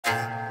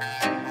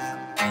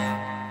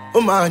Oh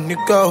my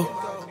nigga,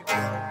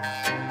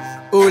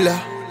 hola,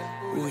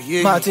 oh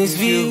yeah, Martin's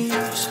views.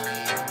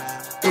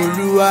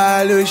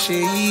 Olúwa ló ṣe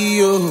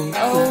yí o.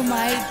 Oh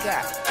my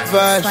God.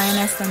 Vibez.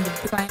 Finest on the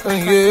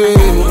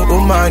Yeah, oh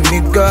my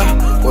nigga,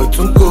 wọ́n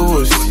tún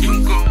kówó sí.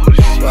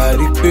 Wà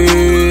rí pé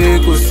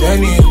kò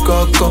sẹ́ni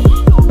kankan.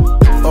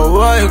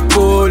 Ọwọ́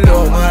epo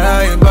lọ́mọ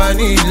aráyé bá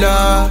nílá.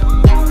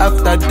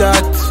 After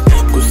that,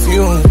 kò sí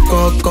ohun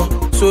kankan.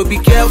 So be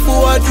careful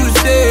what you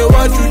say,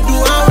 what you do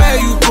and where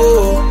you go.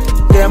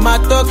 Them I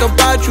talk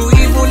about you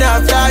even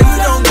after you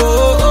don't go.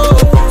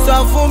 So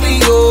for me,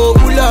 oh,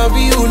 who love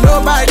you,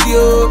 nobody,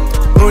 oh.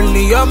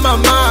 Only your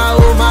mama,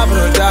 oh my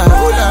brother,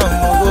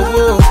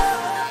 oh.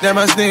 Them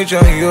I snitch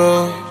on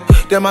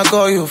you, them I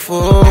call you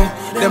fool.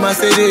 Them I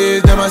say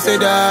this, them I say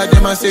that,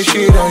 them I say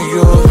shit on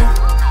you.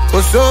 Oh,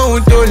 so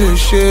tó lè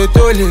ṣe,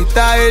 tó lè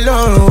ta ẹ́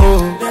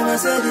lọ́rùn. Them I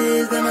say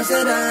this, them I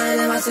say that,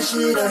 them I say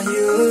shit on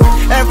you.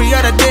 Every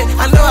other day,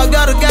 I know I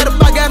gotta get up,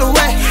 I get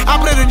away. I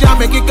play the job,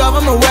 make it cover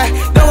my way.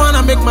 Don't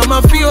wanna make mama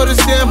feel the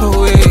same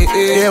way.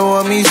 They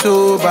want me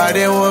sober,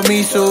 they want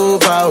me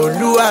sober. Oh,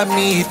 look at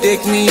me, you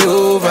take me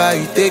over,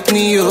 you take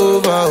me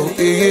over. Oh,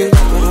 yeah.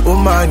 Oh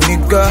my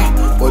nigga,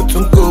 what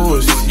tún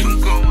kówó sí.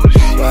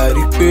 Wà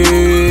rí pé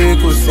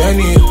kò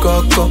sẹ́ni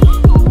kankan.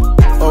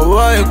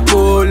 Ọwọ́ epo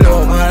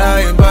lọ́mọ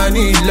aráyé bá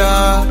nílá.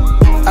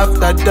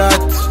 After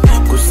that,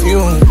 kò sí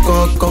ohun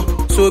kankan.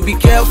 So be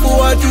careful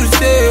what you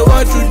say,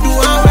 what you do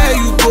and where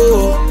you go.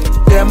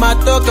 Them I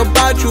talk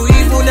about you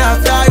even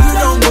after you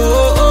don't go.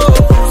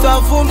 So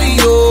for me,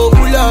 oh,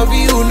 who love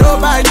you,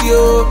 nobody,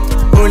 oh.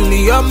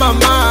 Only your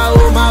mama,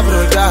 oh my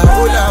brother,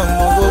 oh la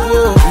mo.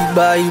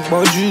 Ìgbà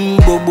ìpọ́njú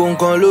gbogbo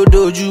nǹkan ló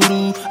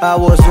dojúrú. I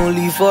was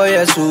only 4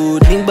 years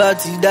old nígbà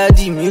tí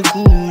dádì mi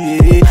kú.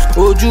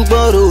 Ojú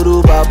gbọ́n rorò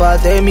bàbá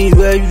tell me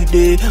where you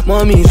dey.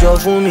 Mọ́mí sọ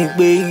fún mi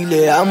pé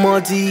ilẹ̀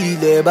àmọ́ tí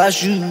ilẹ̀ bá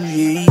ṣú.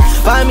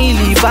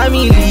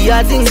 Family,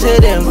 I think say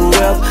them go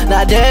help.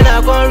 Na then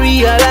I come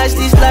realize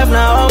this life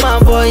na all my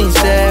boy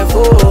himself.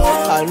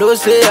 Oh, I know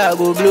say I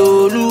go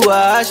blow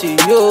Olúwa ṣe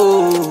yó.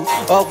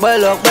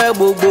 Ọpẹ́lọpẹ́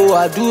gbogbo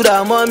àdúrà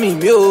mọ́mí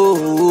mi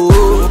o.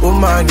 Oh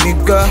my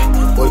nigga,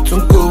 wọ́n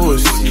tún kówó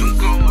sí.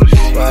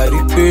 Wà rí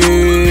pé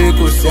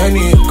kò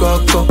sẹ́ni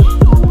kankan.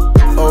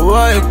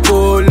 Ọwọ́ epo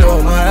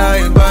lọ́mọ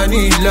aráyé bá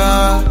nílá.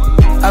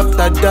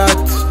 After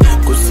that,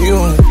 kò sí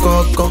ohun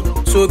kankan.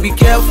 So be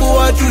careful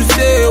what you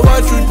say,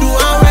 what you do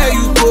and where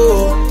you go.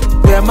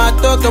 Them I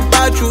talk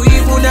about you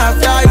even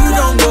after you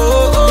don't go.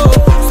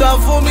 So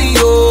for me,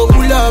 oh,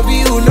 who love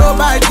you,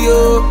 nobody,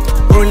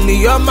 oh. Only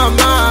your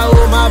mama,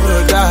 oh my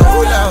brother.